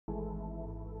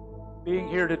being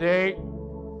here today.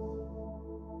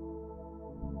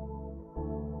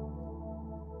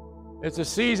 It's a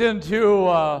season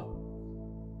to,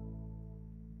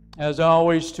 as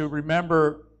always, to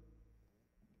remember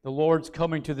the Lord's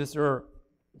coming to this earth.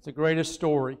 It's the greatest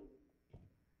story.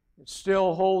 It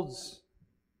still holds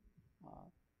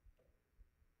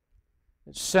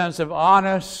a sense of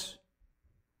honest,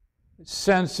 a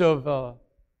sense of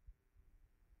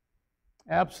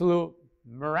absolute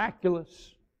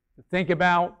miraculous to think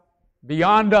about,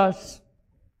 beyond us,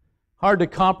 hard to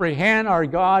comprehend. Our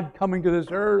God coming to this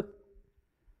earth,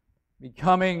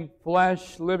 becoming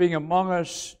flesh, living among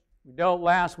us. We dealt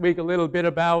last week a little bit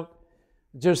about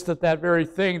just that very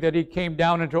thing, that He came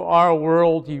down into our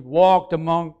world. He walked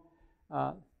among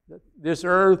this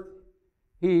earth.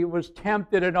 He was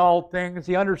tempted in all things.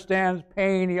 He understands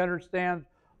pain. He understands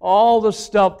all the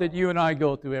stuff that you and I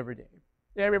go through every day.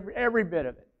 Every bit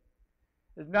of it.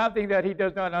 There's nothing that He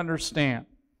does not understand.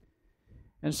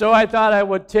 And so I thought I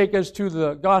would take us to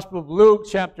the Gospel of Luke,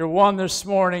 chapter 1 this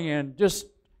morning, and just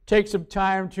take some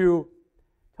time to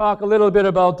talk a little bit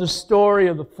about the story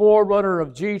of the forerunner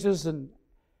of Jesus. And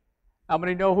how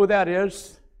many know who that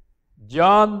is?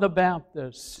 John the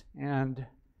Baptist. And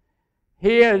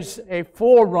he is a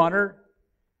forerunner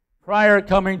prior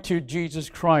coming to Jesus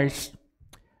Christ.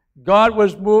 God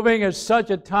was moving at such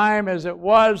a time as it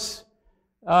was.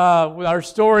 Our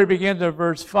story begins at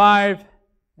verse 5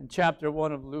 in chapter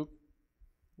 1 of Luke.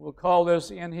 We'll call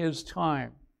this In His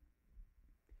Time.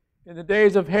 In the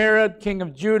days of Herod, king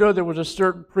of Judah, there was a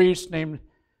certain priest named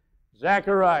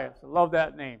Zacharias. I love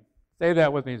that name. Say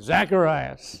that with me.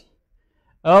 Zacharias,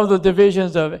 of the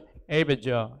divisions of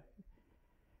Abijah,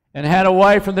 and had a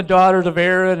wife from the daughters of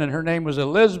Aaron, and her name was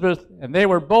Elizabeth, and they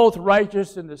were both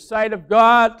righteous in the sight of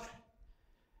God,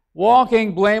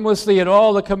 walking blamelessly in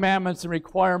all the commandments and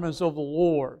requirements of the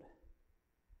Lord.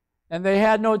 And they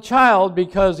had no child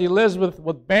because Elizabeth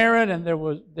was barren, and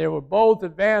they were both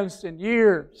advanced in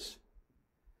years.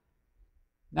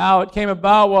 Now it came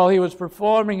about while he was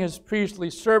performing his priestly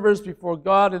service before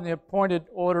God in the appointed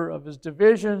order of his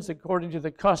divisions, according to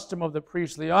the custom of the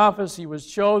priestly office, he was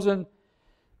chosen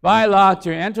by lot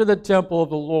to enter the temple of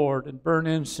the Lord and burn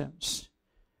incense.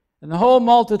 And the whole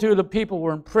multitude of people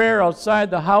were in prayer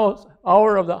outside the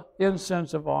hour of the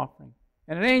incense of offering.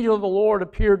 And an angel of the Lord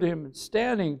appeared to him,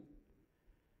 standing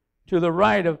to the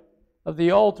right of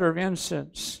the altar of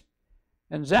incense.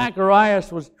 And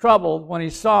Zacharias was troubled when he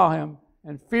saw him,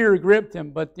 and fear gripped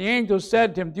him. But the angel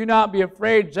said to him, "Do not be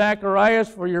afraid, Zacharias,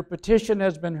 for your petition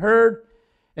has been heard,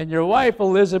 and your wife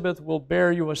Elizabeth will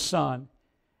bear you a son,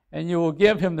 and you will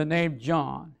give him the name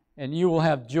John, and you will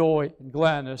have joy and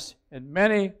gladness, and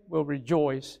many will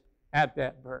rejoice at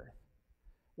that birth."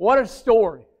 What a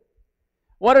story.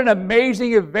 What an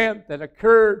amazing event that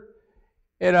occurred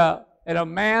in a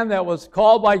man that was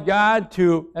called by God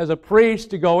to, as a priest,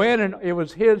 to go in, and it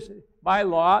was his, by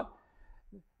lot,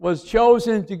 was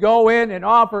chosen to go in and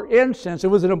offer incense. It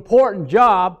was an important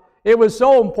job. It was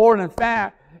so important, in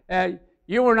fact,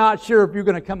 you were not sure if you were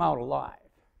going to come out alive.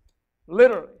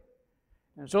 Literally.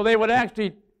 And so they would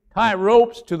actually tie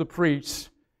ropes to the priests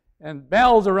and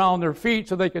bells around their feet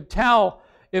so they could tell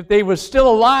if they were still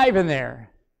alive in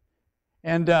there.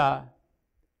 And it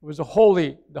was the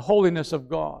holiness of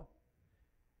God.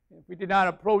 If we did not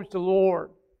approach the Lord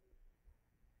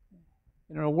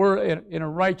in a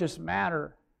righteous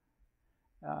manner,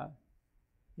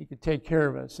 He could take care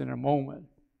of us in a moment.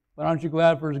 But aren't you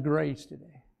glad for His grace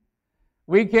today?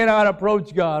 We cannot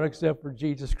approach God except for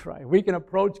Jesus Christ. We can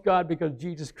approach God because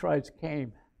Jesus Christ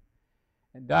came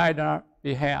and died on our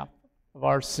behalf of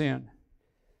our sin.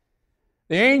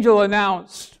 The angel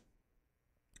announced,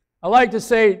 I like to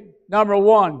say, number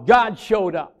one, God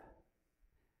showed up.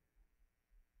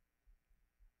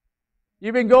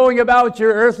 You've been going about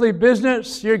your earthly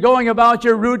business. You're going about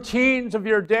your routines of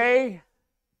your day.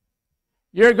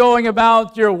 You're going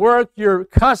about your work, your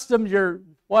customs, your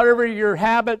whatever your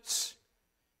habits.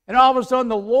 And all of a sudden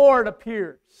the Lord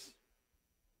appears.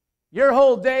 Your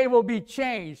whole day will be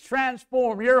changed,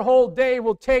 transformed. Your whole day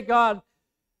will take on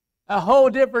a whole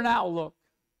different outlook.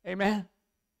 Amen.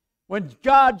 When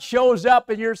God shows up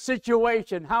in your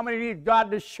situation, how many need God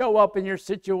to show up in your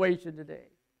situation today?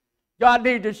 God,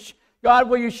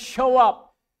 will you show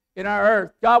up in our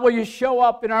earth? God, will you show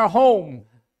up in our home?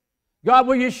 God,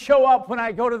 will you show up when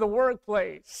I go to the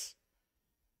workplace?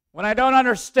 When I don't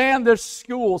understand this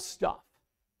school stuff?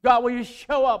 God, will you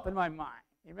show up in my mind?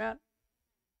 Amen?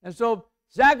 And so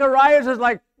Zacharias is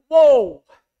like, whoa.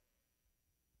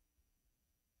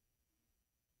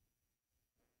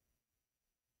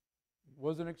 He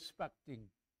wasn't expecting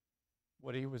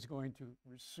what he was going to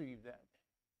receive that day.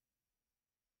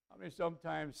 I mean,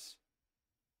 sometimes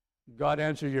God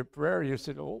answers your prayer, you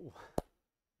said, oh,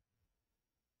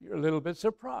 you're a little bit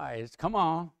surprised. Come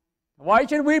on. Why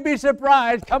should we be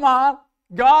surprised? Come on.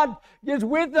 God is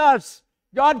with us.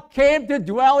 God came to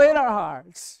dwell in our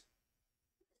hearts.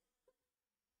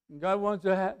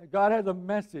 God has a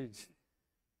message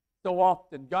so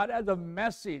often. God has a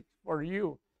message for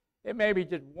you. It may be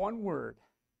just one word.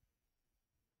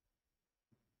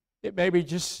 It may be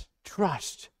just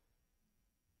trust.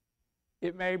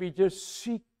 It may be just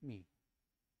seek me.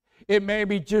 It may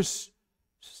be just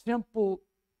simple,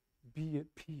 be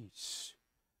at peace.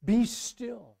 Be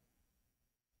still.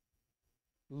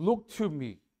 Look to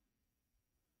me.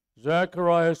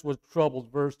 Zacharias was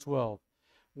troubled, verse 12,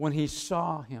 when he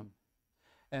saw him,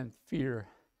 and fear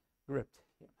gripped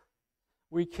him.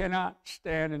 We cannot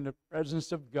stand in the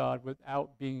presence of God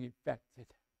without being affected.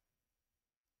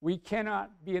 We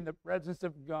cannot be in the presence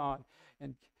of God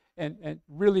and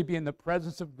really be in the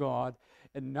presence of God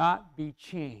and not be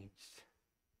changed.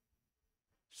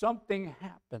 Something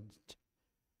happened.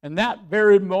 And that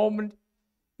very moment,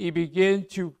 he began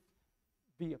to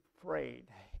be afraid.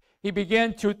 He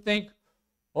began to think,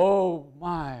 oh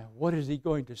my, what is he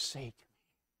going to say to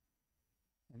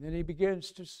me? And then he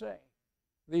begins to say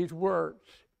these words.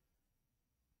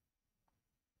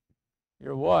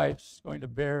 Your wife's going to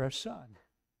bear a son.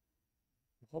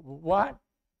 What?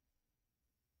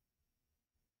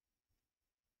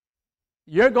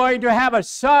 You're going to have a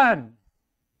son.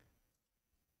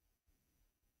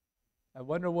 I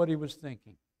wonder what he was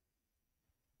thinking.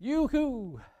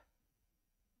 Yoo-hoo!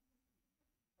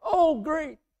 Oh,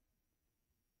 great!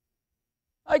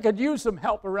 I could use some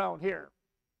help around here.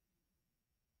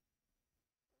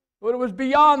 But it was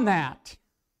beyond that.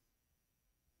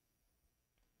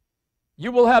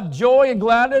 You will have joy and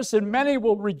gladness, and many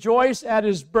will rejoice at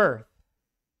his birth.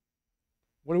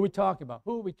 What are we talking about?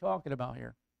 Who are we talking about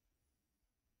here?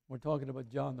 We're talking about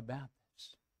John the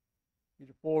Baptist. He's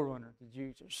a forerunner to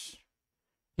Jesus.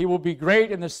 He will be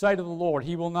great in the sight of the Lord.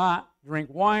 He will not drink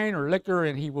wine or liquor,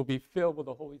 and he will be filled with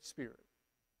the Holy Spirit.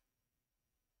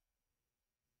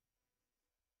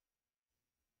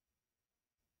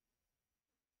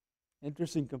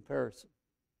 Interesting comparison.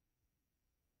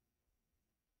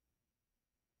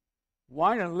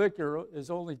 Wine and liquor is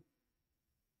only,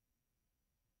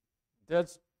 the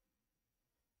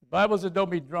Bible says don't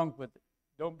be drunk with it.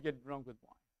 Don't get drunk with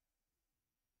wine.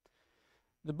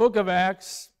 The book of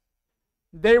Acts,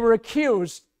 they were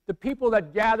accused, the people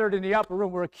that gathered in the upper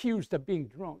room were accused of being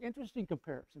drunk. Interesting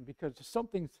comparison, because it's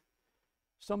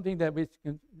something that we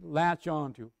can latch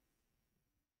on to.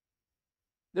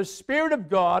 The Spirit of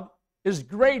God is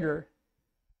greater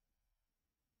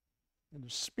than the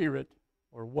spirit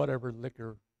or whatever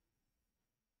liquor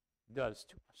does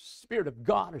to us. The Spirit of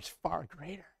God is far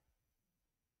greater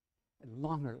and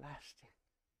longer lasting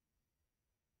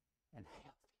and healthy.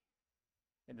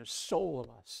 And the soul of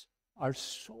us, our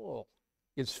soul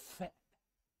is fed.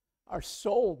 Our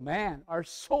soul, man, our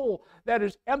soul that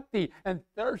is empty and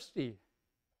thirsty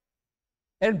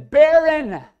and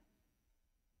barren,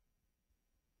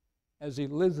 as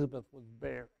Elizabeth was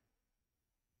barren.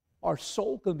 Our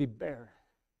soul can be barren.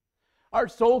 Our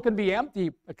soul can be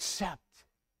empty except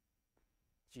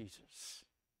Jesus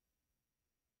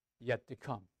yet to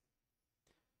come.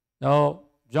 Now,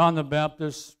 John the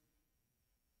Baptist,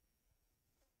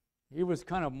 he was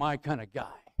kind of my kind of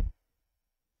guy.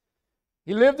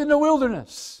 He lived in the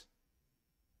wilderness,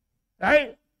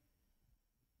 right?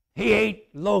 He ate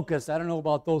locusts. I don't know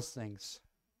about those things.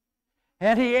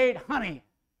 And he ate honey.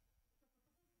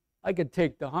 I could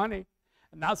take the honey.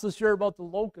 I'm not so sure about the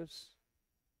locusts.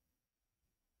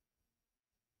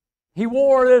 He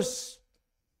wore this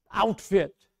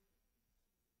outfit,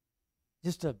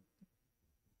 just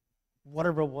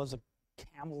whatever it was, a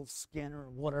camel skin or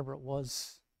whatever it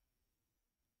was.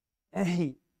 And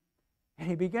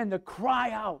he began to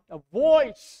cry out, a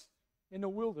voice in the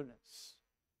wilderness.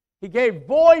 He gave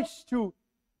voice to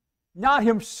not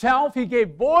himself, he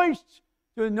gave voice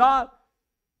to not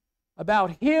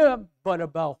about him, but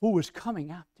about who was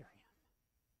coming after him.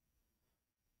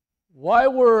 Why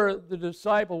were the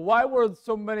disciples, why were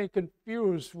so many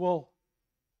confused? Well,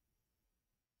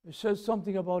 it says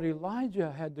something about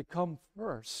Elijah had to come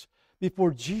first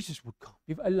before Jesus would come.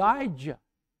 Elijah.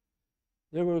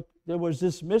 There was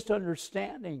this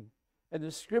misunderstanding, and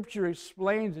the Scripture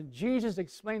explains, and Jesus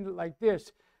explained it like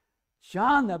this.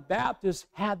 John the Baptist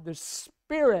had the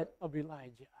spirit of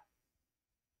Elijah.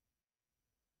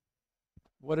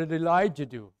 What did Elijah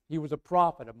do? He was a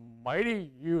prophet, a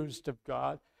mighty used of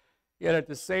God. Yet at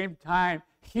the same time,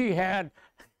 he had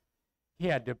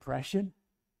depression.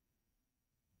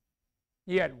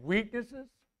 He had weaknesses.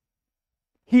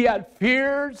 He had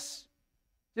fears,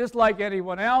 just like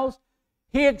anyone else.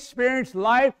 He experienced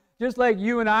life just like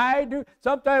you and I do.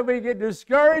 Sometimes we get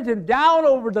discouraged and down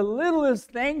over the littlest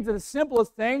things, the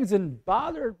simplest things, and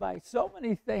bothered by so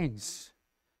many things.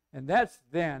 And that's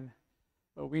then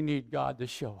where we need God to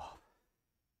show up.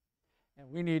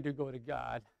 And we need to go to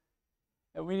God.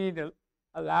 And we need to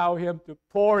allow Him to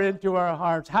pour into our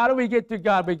hearts. How do we get to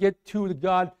God? We get to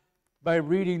God by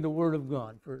reading the Word of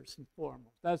God first and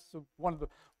foremost. That's one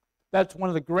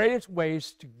of the greatest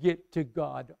ways to get to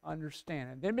God, to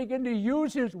understand it. Then begin to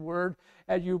use His Word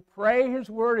as you pray His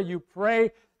Word, and you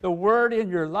pray the Word in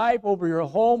your life, over your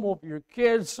home, over your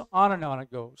kids, on and on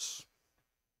it goes.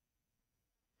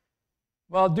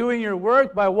 While doing your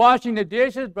work, by washing the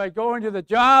dishes, by going to the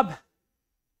job,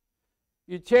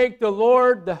 you take the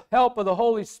Lord, the help of the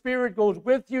Holy Spirit goes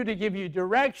with you to give you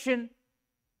direction.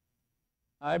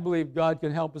 I believe God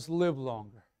can help us live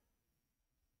longer.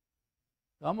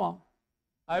 Come on.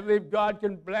 I believe God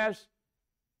can bless.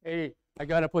 Hey, I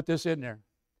got to put this in there.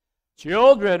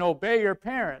 Children, obey your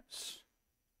parents.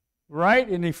 Right?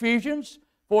 In Ephesians,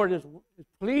 for it is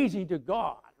pleasing to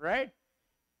God. Right?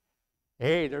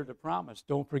 Hey, there's a promise.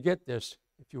 Don't forget this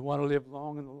if you want to live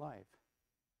long in the life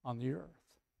on the earth.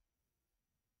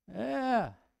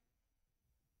 Yeah.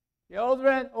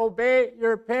 Children, obey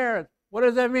your parents. What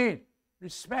does that mean?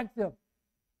 Respect them.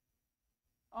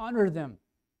 Honor them.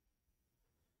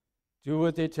 Do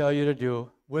what they tell you to do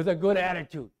with a good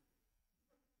attitude.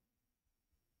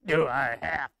 Do I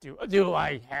have to? Do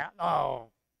I have? Oh,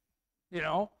 you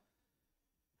know.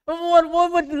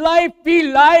 What would life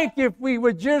be like if we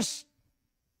would just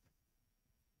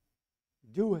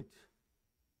do it?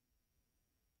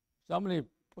 Somebody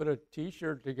put a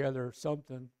T-shirt together or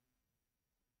something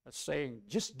that's saying,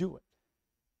 just do it.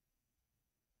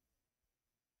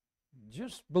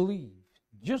 Just believe.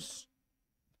 Just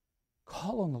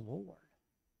call on the Lord.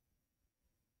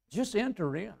 Just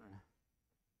enter in.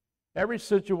 Every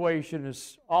situation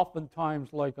is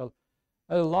oftentimes like a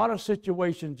lot of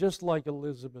situations just like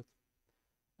Elizabeth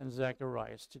and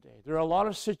Zacharias today. There are a lot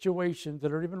of situations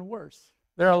that are even worse.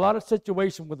 There are a lot of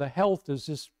situations where the health is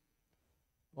just,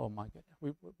 oh my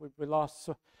goodness, we lost,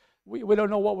 we don't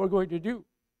know what we're going to do.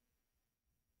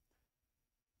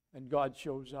 And God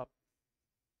shows up.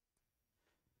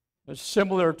 It's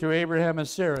similar to Abraham and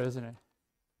Sarah, isn't it?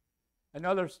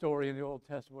 Another story in the Old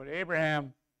Testament.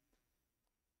 Abraham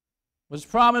was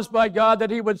promised by God that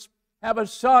he would have a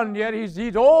son, yet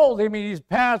he's old. I mean, he's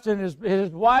past, and his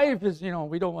wife is,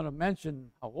 we don't want to mention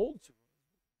how old she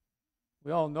was.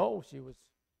 We all know she was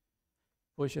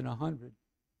pushing 100,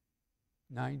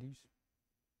 90s.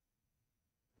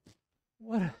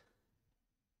 What a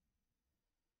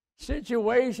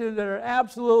situations that are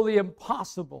absolutely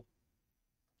impossible.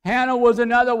 Hannah was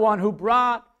another one who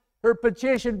brought her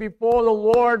petition before the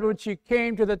Lord when she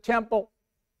came to the temple.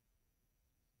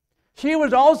 She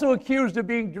was also accused of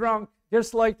being drunk,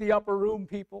 just like the upper room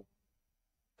people,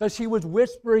 because she was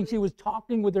whispering, she was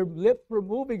talking with her lips were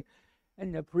moving,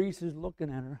 and the priest is looking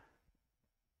at her.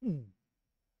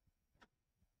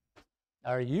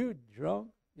 Are you drunk?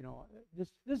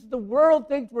 This the world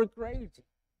thinks we're crazy.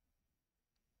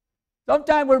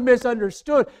 Sometimes we're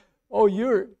misunderstood. Oh,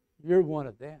 you're one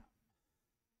of them.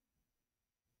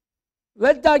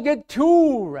 Let's not get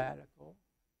too radical.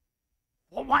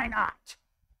 Well, why not?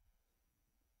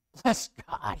 Bless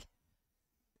God.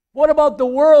 What about the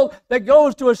world that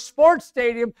goes to a sports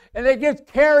stadium and they get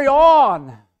carry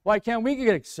on? Why can't we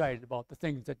get excited about the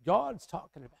things that God's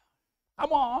talking about?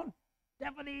 Come on,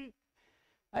 Stephanie.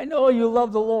 I know you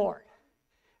love the Lord.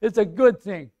 It's a good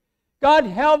thing. God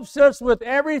helps us with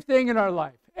everything in our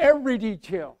life, every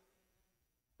detail.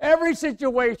 Every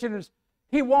situation is,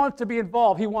 He wants to be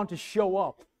involved. He wants to show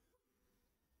up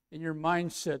in your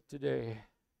mindset today.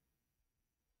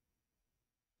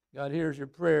 God hears your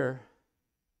prayer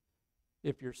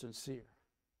if you're sincere.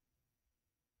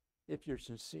 If you're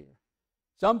sincere.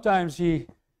 Sometimes He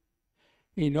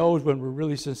knows when we're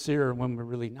really sincere and when we're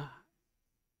really not.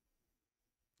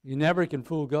 You never can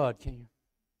fool God, can you?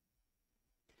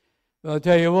 But I'll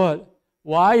tell you what,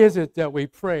 why is it that we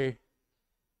pray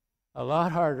a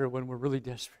lot harder when we're really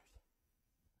desperate?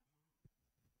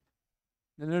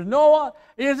 And there's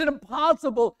is it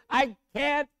impossible? I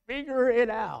can't figure it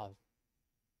out.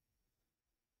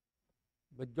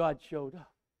 But God showed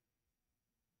up.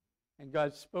 And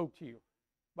God spoke to you.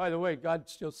 By the way,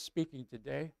 God's still speaking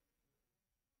today.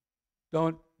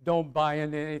 Don't buy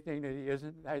into anything that He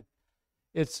isn't.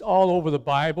 It's all over the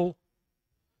Bible.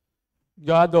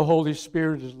 God the Holy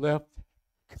Spirit is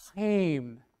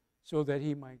came so that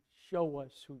He might show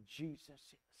us who Jesus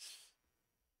is.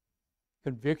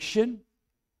 conviction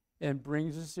and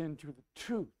brings us into the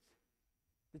truth.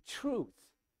 The truth.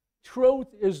 Truth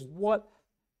is what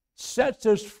sets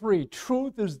us free.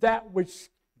 Truth is that which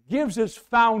gives us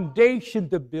foundation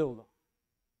to build on.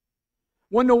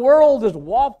 When the world is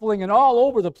waffling and all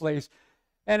over the place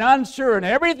and unsure and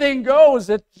everything goes,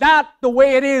 it's not the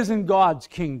way it is in God's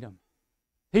kingdom.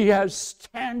 He has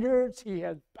standards, He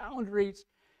has boundaries,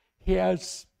 He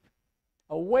has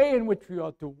a way in which we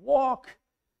ought to walk.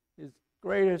 His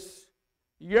greatest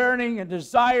yearning and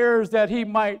desire is that He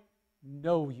might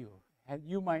know you and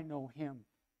you might know Him.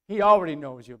 He already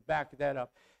knows you. Back that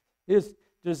up. His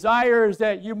desire is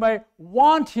that you might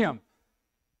want Him.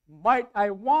 Might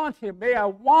I want Him? May I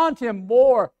want Him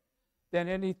more than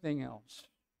anything else.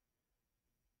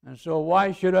 And so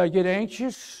why should I get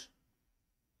anxious?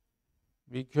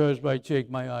 Because I take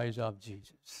my eyes off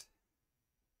Jesus.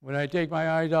 When I take my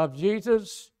eyes off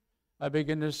Jesus, I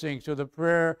begin to sink. So the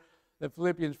prayer that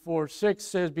Philippians 4:6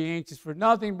 says, be anxious for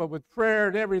nothing, but with prayer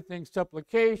and everything,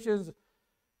 supplications,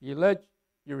 you let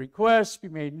your requests be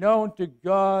made known to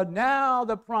God. Now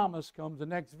the promise comes. The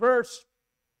next verse,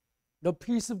 the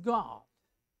peace of God,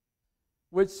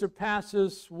 which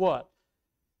surpasses what?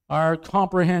 Our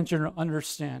comprehension or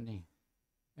understanding,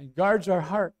 and guards our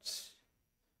hearts.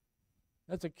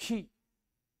 That's a key.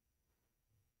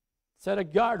 Set a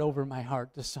guard over my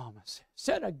heart, the psalmist said.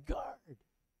 Set a guard.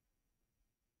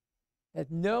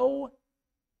 That no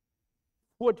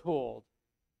foothold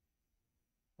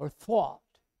or thought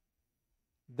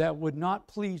that would not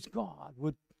please God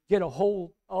would get a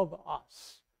hold of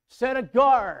us. Set a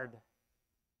guard.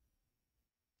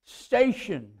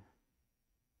 Station.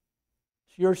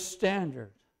 It's your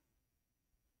standard.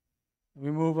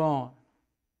 We move on.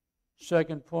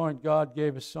 Second point, God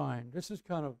gave a sign. This is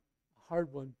kind of a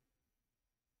hard one.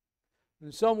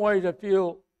 In some ways, I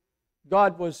feel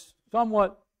God was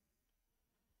somewhat,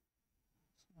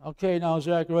 okay, now,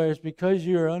 Zacharias, because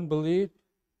you're unbelief,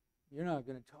 you're not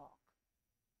going to talk.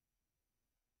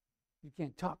 You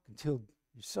can't talk until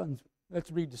your son's.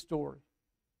 Let's read the story.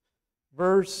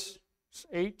 Verse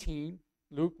 18,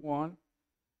 Luke 1.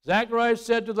 Zacharias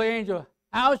said to the angel,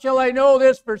 how shall I know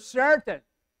this for certain?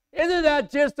 Isn't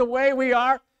that just the way we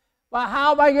are? But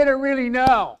how am I going to really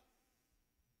know?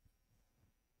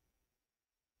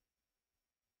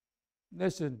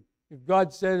 Listen, if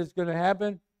God said it's going to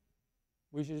happen,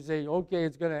 we should say, okay,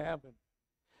 it's going to happen.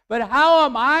 But how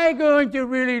am I going to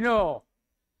really know?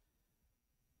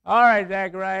 All right,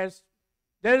 Zacharias,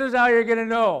 this is how you're going to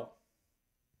know.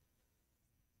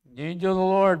 The angel of the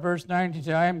Lord, verse 19,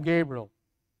 says, I am Gabriel.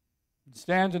 It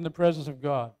stands in the presence of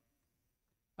God.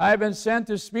 I have been sent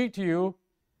to speak to you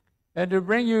and to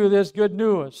bring you this good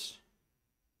news.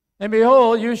 And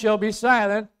behold, you shall be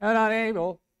silent and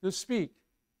unable to speak.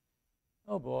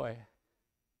 Oh boy.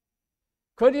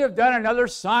 Couldn't you have done another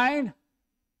sign?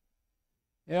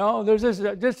 You know, there's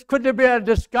this couldn't have been a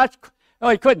discussion. Well,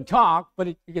 he couldn't talk, but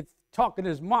he could talk in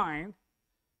his mind.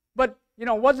 But, you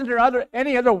know, wasn't there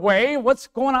any other way? What's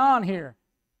going on here?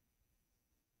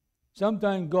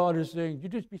 Sometimes God is saying, you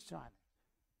just be silent.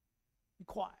 Be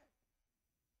quiet.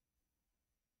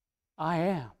 I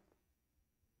am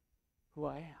who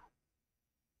I am.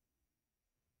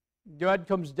 God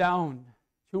comes down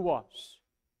to us.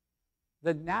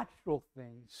 The natural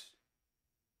things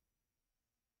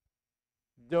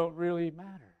don't really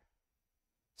matter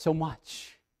so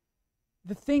much.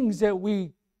 The things that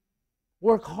we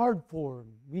work hard for,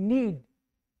 we need,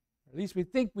 at least we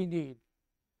think we need.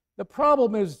 The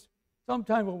problem is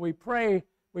sometimes when we pray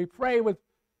with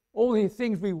only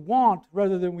things we want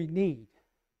rather than we need.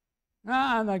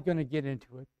 I'm not going to get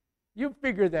into it. You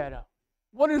figure that out.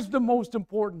 What is the most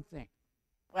important thing?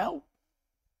 Well,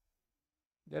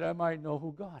 that I might know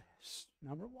who God is,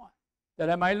 number one. That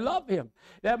I might love Him.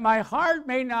 That my heart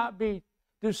may not be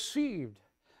deceived.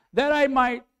 That I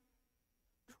might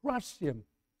trust Him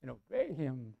and obey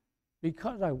Him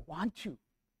because I want to.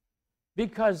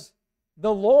 Because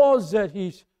the laws that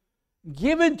He's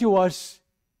given to us,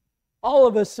 all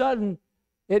of a sudden,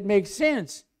 it makes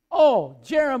sense. Oh,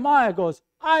 Jeremiah goes,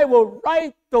 I will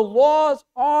write the laws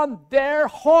on their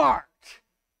heart.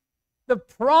 The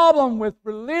problem with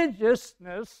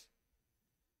religiousness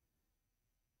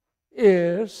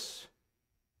is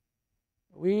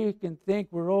we can think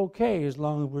we're okay as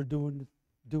long as we're doing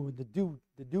the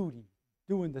duty,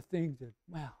 doing the things that,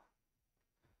 well,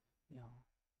 you know,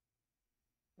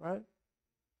 right?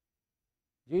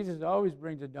 Jesus always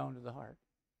brings it down to the heart.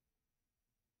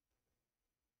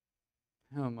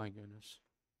 Oh my goodness.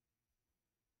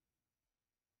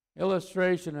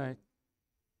 Illustration,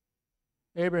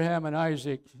 Abraham and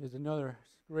Isaac is another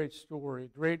great story,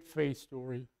 great faith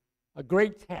story. a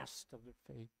great test of their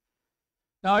faith.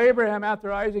 Now Abraham,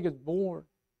 after Isaac is born,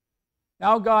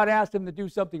 now God asked him to do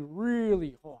something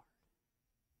really hard.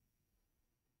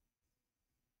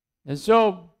 And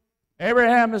so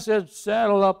Abraham said,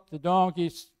 saddle up the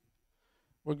donkeys.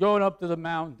 We're going up to the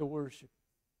mountain to worship.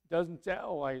 Doesn't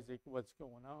tell Isaac what's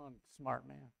going on. Smart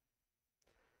man.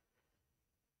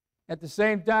 At the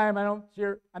same time, I'm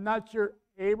not sure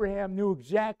Abraham knew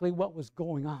exactly what was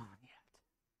going on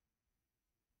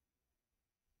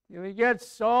yet. He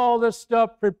gets all this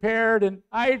stuff prepared, and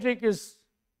Isaac has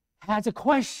a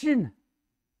question.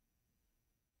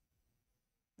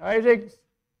 Isaac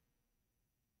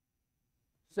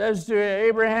says to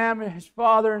Abraham, his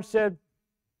father, and said,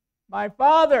 "My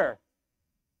father."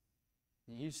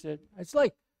 And he said, it's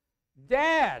like,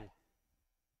 Dad.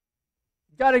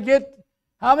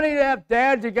 How many have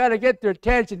dads you got to get their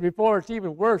attention before it's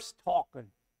even worse talking?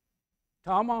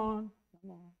 Come on.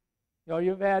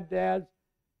 You've had dads.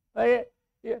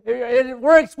 It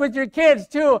works with your kids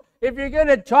too. If you're going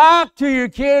to talk to your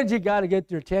kids, you got to get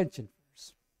their attention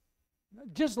first.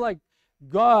 Just like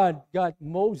God got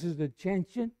Moses'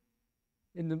 attention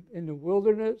in the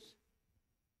wilderness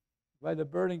by the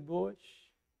burning bush.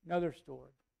 Another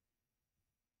story.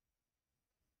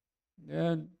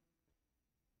 And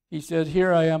he said,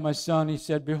 "Here I am, my son." He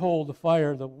said, "Behold the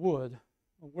fire, the wood.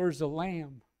 Where's the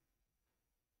lamb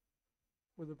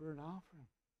for the burnt offering?"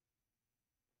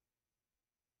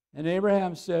 And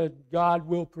Abraham said, "God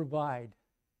will provide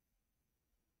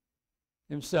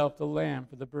himself the lamb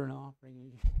for the burnt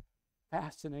offering."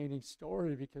 Fascinating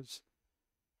story, because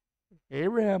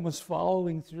Abraham was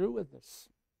following through with this.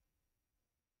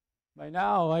 By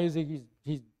now, Isaac,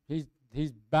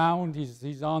 he's bound,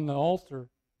 he's on the altar.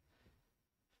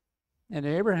 And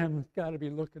Abraham's got to be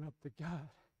looking up to God,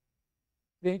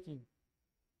 thinking,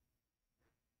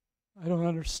 "I don't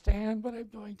understand, but I'm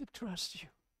going to trust you."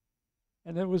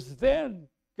 And it was then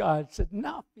God said,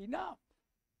 enough.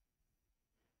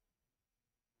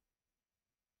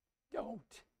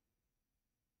 Don't.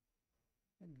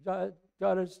 And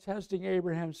God is testing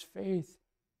Abraham's faith.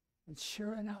 And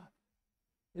sure enough,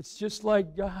 it's just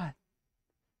like God.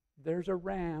 There's a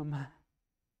ram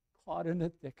caught in the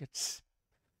thickets.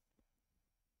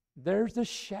 There's the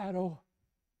shadow.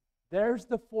 There's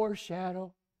the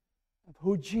foreshadow of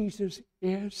who Jesus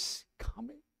is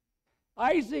coming.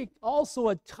 Isaac, also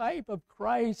a type of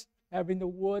Christ, having the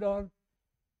wood on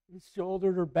his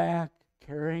shoulder or back,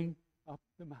 carrying up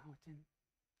the mountain.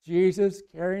 Jesus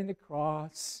carrying the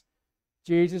cross.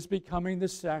 Jesus becoming the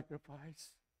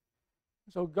sacrifice.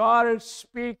 So God has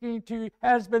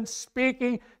been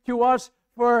speaking to us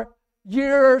for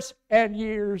years and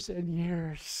years and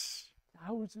years.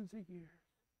 Thousands of years.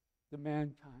 To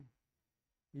mankind.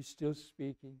 He's still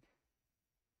speaking.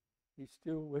 He's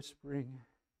still whispering.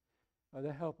 By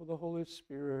the help of the Holy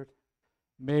Spirit,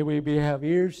 may we have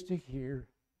ears to hear.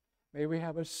 May we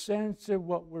have a sense of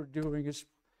what we're doing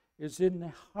is in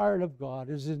the heart of God,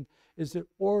 is it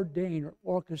ordained or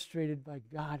orchestrated by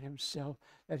God Himself,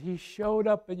 that He showed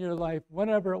up in your life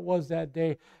whenever it was that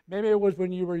day. Maybe it was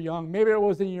when you were young. Maybe it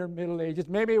was in your middle ages.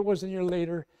 Maybe it was in your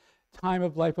later time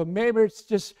of life. But maybe it's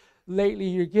just lately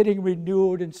you're getting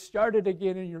renewed and started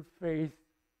again in your faith.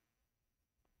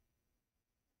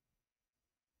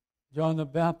 John the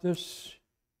Baptist,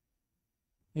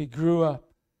 he grew up.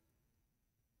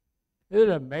 Isn't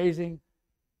it amazing?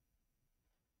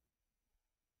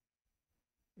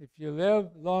 If you live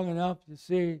long enough, you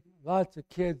see lots of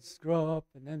kids grow up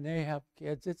and then they have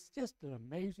kids. It's just an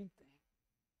amazing thing.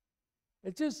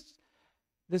 It's just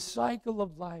the cycle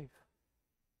of life.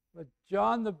 But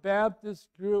John the Baptist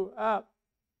grew up,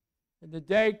 and the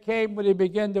day came when he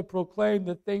began to proclaim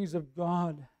the things of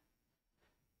God.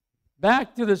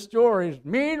 Back to the stories.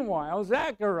 Meanwhile,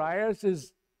 Zacharias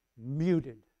is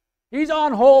muted. He's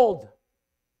on hold.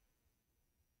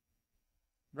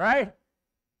 Right?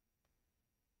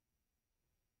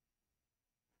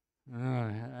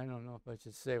 I don't know if I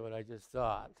should say what I just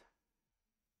thought.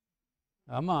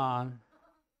 Come on.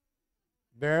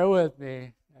 Bear with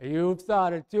me. You've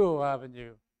thought it too, haven't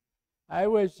you? I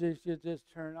wish you should just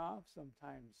turn off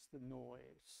sometimes the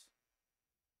noise,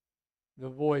 the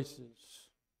voices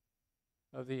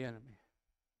of the enemy.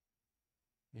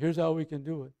 Here's how we can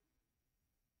do it.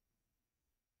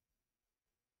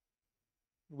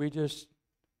 We just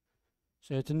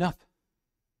say, "It's enough.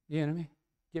 The enemy,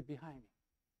 get behind me.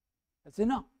 That's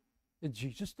enough. In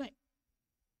Jesus' name.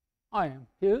 I am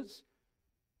His.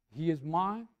 He is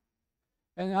mine.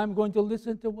 And I'm going to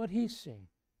listen to what He's saying.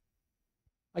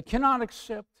 I cannot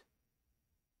accept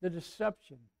the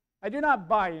deception. I do not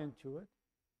buy into it.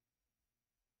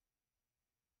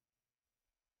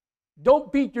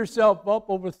 Don't beat yourself up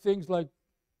over things like,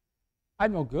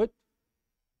 I'm no good.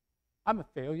 I'm a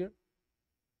failure.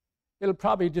 It'll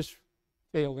probably just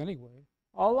fail anyway.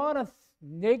 A lot of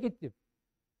negative.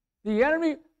 The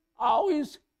enemy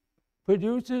always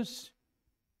produces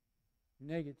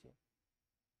negative.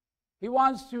 He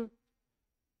wants to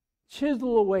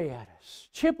chisel away at us,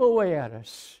 chip away at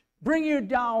us, bring you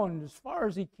down as far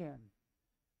as he can.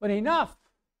 But enough.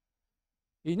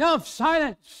 Enough,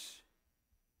 silence.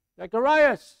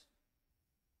 Zacharias,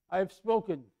 I have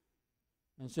spoken.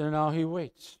 And so now he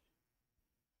waits.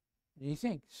 And he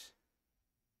thinks.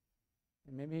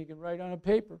 And maybe he can write on a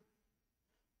paper.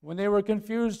 When they were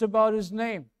confused about his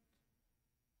name,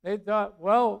 they thought,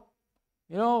 well,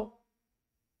 you know,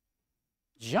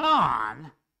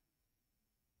 John,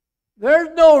 there's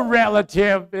no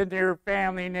relative in their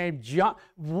family named John.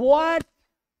 What?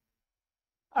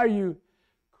 Are you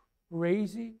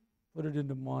crazy? Put it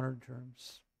into modern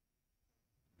terms.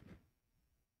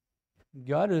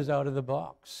 God is out of the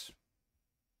box.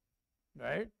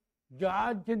 Right?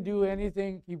 God can do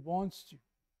anything he wants to.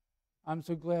 I'm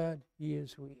so glad he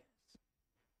is who he is.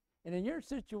 And in your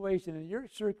situation, in your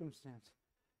circumstance,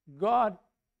 God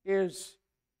is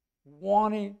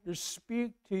wanting to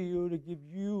speak to you to give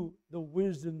you the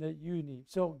wisdom that you need.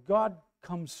 So God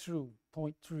comes through.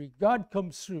 Point 3. God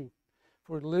comes through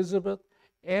for Elizabeth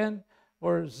and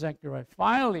for Zechariah.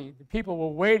 Finally, the people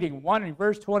were waiting, wondering,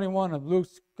 verse 21 of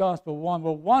Luke's Gospel 1,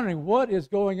 were wondering what is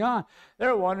going on.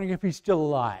 They're wondering if he's still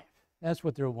alive. That's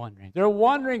what they're wondering. They're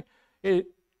wondering,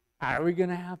 are we going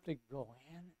to have to go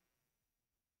in?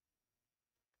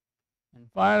 And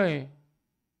finally,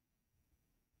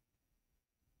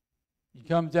 he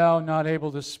comes down, not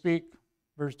able to speak.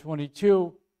 Verse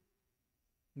 22,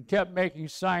 and kept making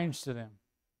signs to them.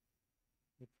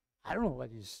 I don't know what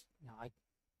he's,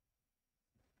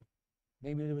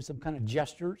 maybe there was some kind of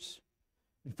gestures.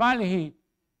 And finally he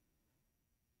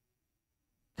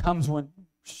comes when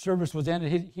service was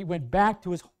ended. He went back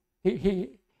to his,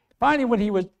 finally when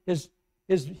he was,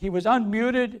 he was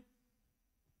unmuted.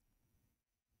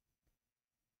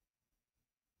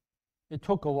 It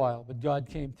took a while, but God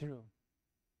came through.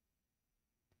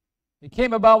 It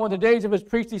came about when the days of his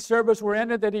priestly service were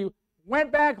ended that he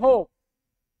went back home.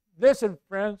 Listen,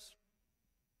 friends.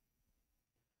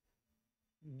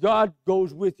 God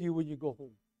goes with you when you go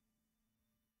home.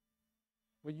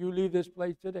 When you leave this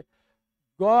place today.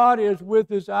 God is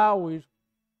with us always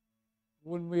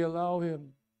when we allow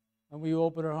him and we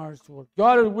open our hearts to it.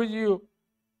 God is with you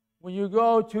when you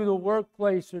go to the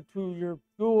workplace or to your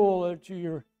school or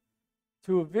to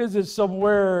a visit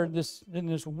somewhere in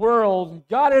this world.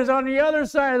 God is on the other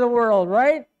side of the world,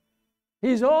 right?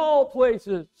 He's all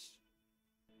places.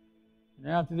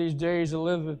 And after these days,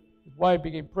 Elizabeth, his wife,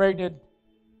 became pregnant.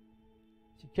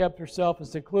 She kept herself in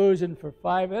seclusion for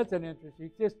 5 months. That's an interest.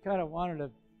 She just kind of wanted to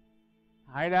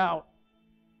hide out.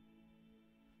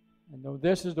 And though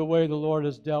this is the way the Lord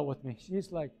has dealt with me,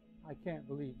 she's like, I can't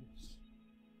believe this.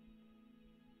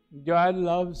 God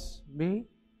loves me.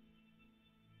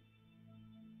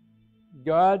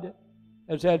 God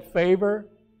has had favor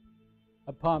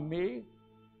upon me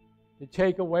to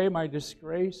take away my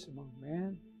disgrace among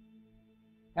men.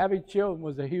 Having children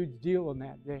was a huge deal in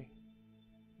that day.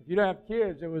 If you don't have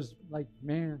kids, it was like,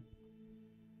 man,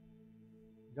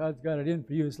 God's got it in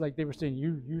for you. It's like they were saying,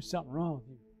 you something wrong with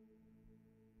you.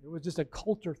 It was just a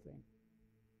culture thing.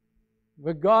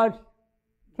 But God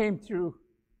came through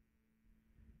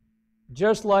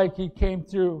just like he came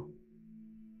through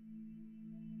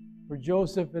for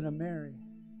Joseph and Mary,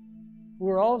 who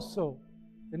are also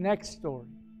the next story.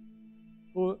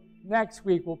 Who next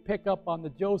week we'll pick up on the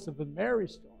Joseph and Mary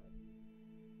story.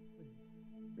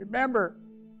 Remember,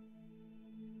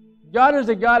 God is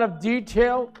a God of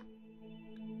detail.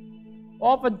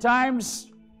 Oftentimes,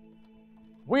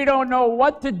 we don't know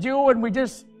what to do, and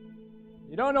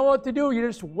you don't know what to do, you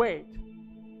just wait.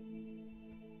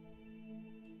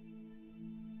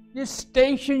 You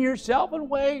station yourself and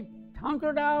wait.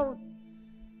 Hunker down.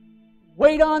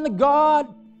 Wait on the God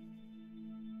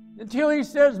until he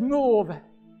says move.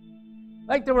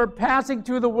 Like they were passing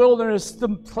through the wilderness, the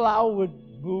plow would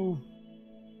move.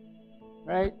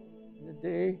 Right? In the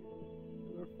day,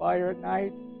 there was fire at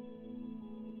night.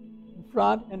 In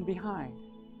front and behind.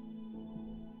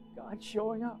 God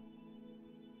showing up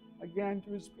again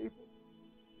to his people.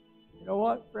 You know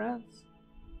what, friends?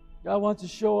 God wants to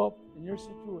show up in your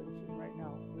situation right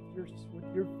now, with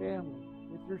your family,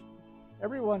 with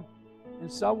everyone in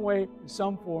some way, in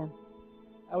some form.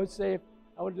 I would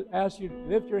ask you to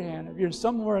lift your hand. If you're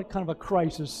somewhere kind of a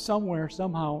crisis, somewhere,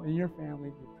 somehow in your family,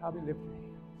 you probably lift your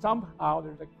hand. Somehow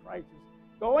there's a crisis.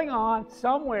 going on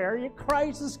somewhere.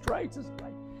 Crisis.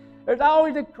 There's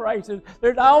always a crisis.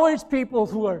 There's always people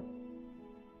who are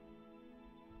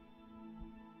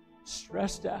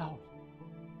stressed out.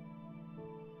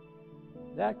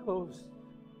 That close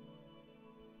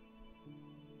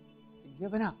to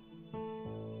giving up.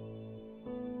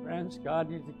 Friends, God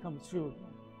needs to come through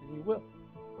again. And He will.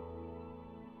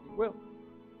 He will.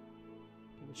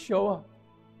 He will show up.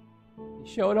 He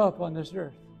showed up on this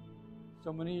earth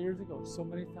so many years ago, so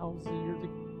many thousands of years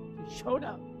ago. He showed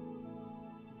up.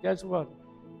 Guess what?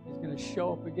 He's going to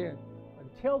show up again.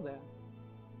 Until then,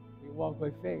 we walk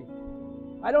by faith.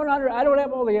 I don't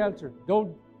have all the answers.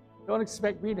 Don't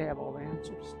expect me to have all the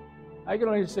answers. I can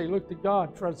only say, look to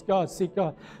God, trust God, seek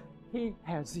God. He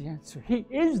has the answer. He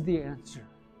is the answer.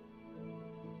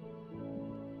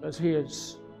 Because He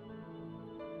is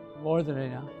more than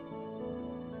enough.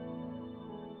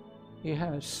 He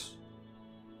has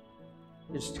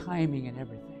His timing in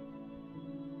everything,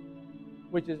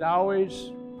 which is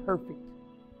always perfect.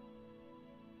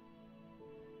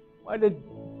 Why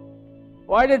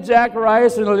did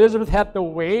Zacharias and Elizabeth have to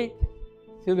wait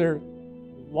till they're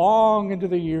long into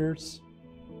the years?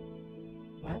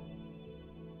 What?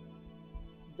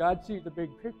 God sees the big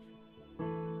picture.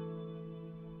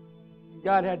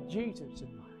 God had Jesus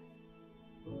in mind.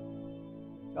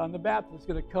 John the Baptist is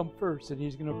going to come first, and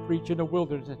he's going to preach in the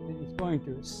wilderness, and he's going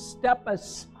to step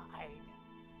aside.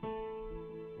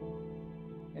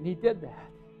 And he did that.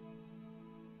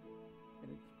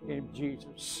 And it became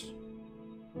Jesus.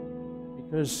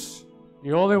 Because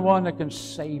the only one that can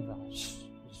save us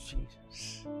is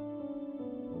Jesus.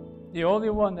 The only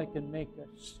one that can make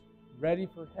us ready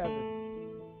for heaven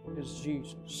is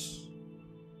Jesus.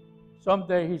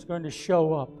 Someday He's going to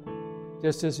show up.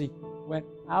 Just as He went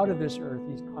out of this earth,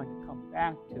 He's going to come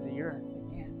back to the earth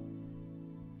again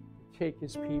to take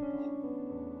His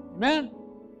people. Amen?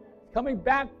 Coming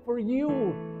back for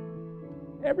you.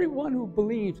 Everyone who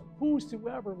believes,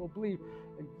 whosoever will believe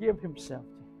and give himself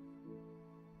to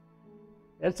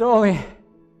Him.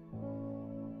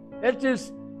 Let's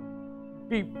just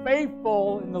be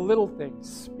faithful in the little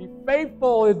things. Be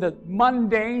faithful in the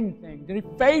mundane things. Be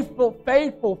faithful.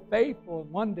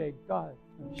 And one day God's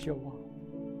going to show up.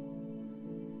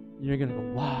 You're going to go,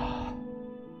 wow.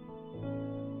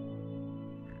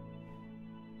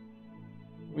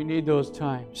 We need those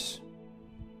times.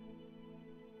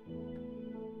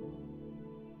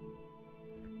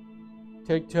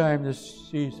 Take time this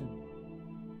season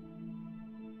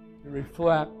to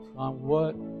reflect on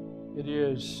what it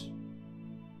is,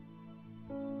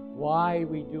 why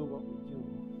we do what we do.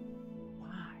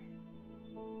 Why?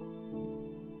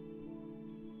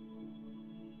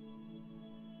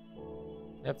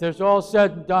 If this all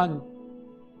said and done,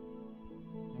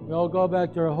 and we all go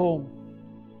back to our home,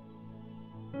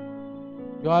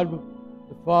 God,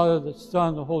 the Father, the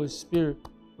Son, the Holy Spirit,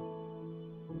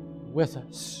 with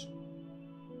us,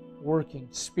 working,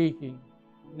 speaking,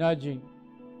 nudging,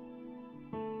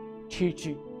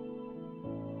 teaching.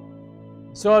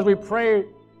 So as we pray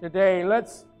today,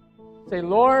 let's say,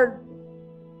 Lord,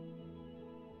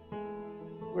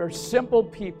 we're simple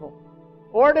people,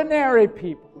 ordinary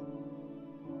people,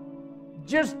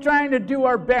 just trying to do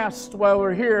our best while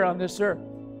we're here on this earth.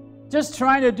 Just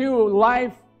trying to do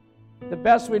life the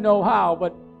best we know how,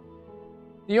 but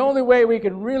the only way we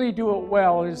can really do it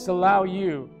well is to allow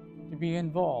you to be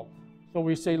involved. So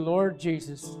we say, Lord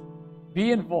Jesus,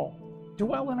 be involved.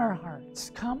 Dwell in our hearts.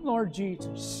 Come, Lord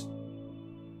Jesus.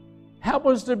 Help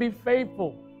us to be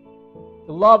faithful,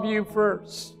 to love you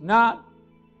first, not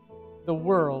the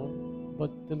world,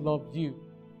 but to love you.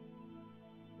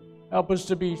 Help us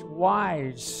to be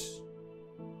wise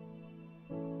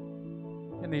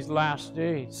in these last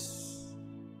days.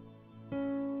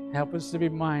 Help us to be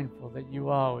mindful that you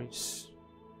always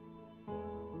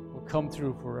will come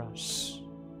through for us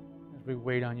as we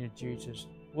wait on you, Jesus.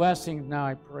 Blessings now,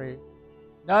 I pray.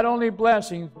 Not only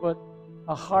blessings, but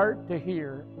a heart to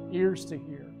hear, ears to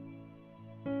hear,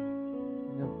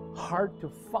 and a heart to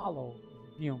follow,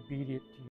 be obedient to you.